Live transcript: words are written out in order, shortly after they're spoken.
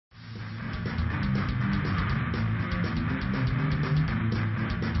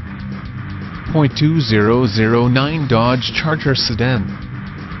2009 Dodge Charger sedan.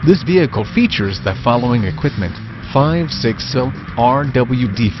 This vehicle features the following equipment: 5/6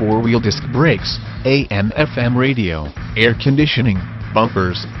 RWD 4-wheel disc brakes, AM/FM radio, air conditioning,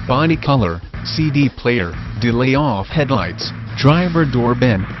 bumpers, body color, CD player, delay-off headlights, driver door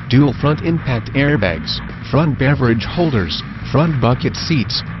bin, dual front impact airbags, front beverage holders, front bucket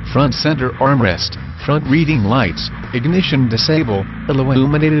seats, front center armrest, front reading lights, ignition disable,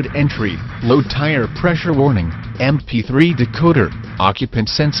 illuminated entry, low tire pressure warning, MP3 decoder, occupant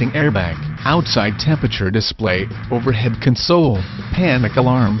sensing airbag, outside temperature display, overhead console, panic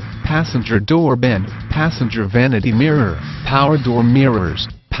alarm, passenger door bin, passenger vanity mirror, power door mirrors,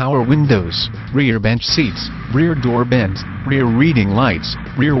 power windows, rear bench seats, rear door bins, rear reading lights,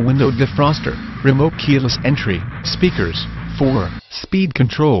 rear window defroster, remote keyless entry, speakers, 4, speed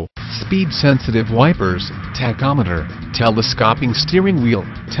control, speed sensitive wipers, tachometer, telescoping steering wheel,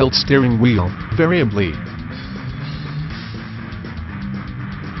 tilt steering wheel, variably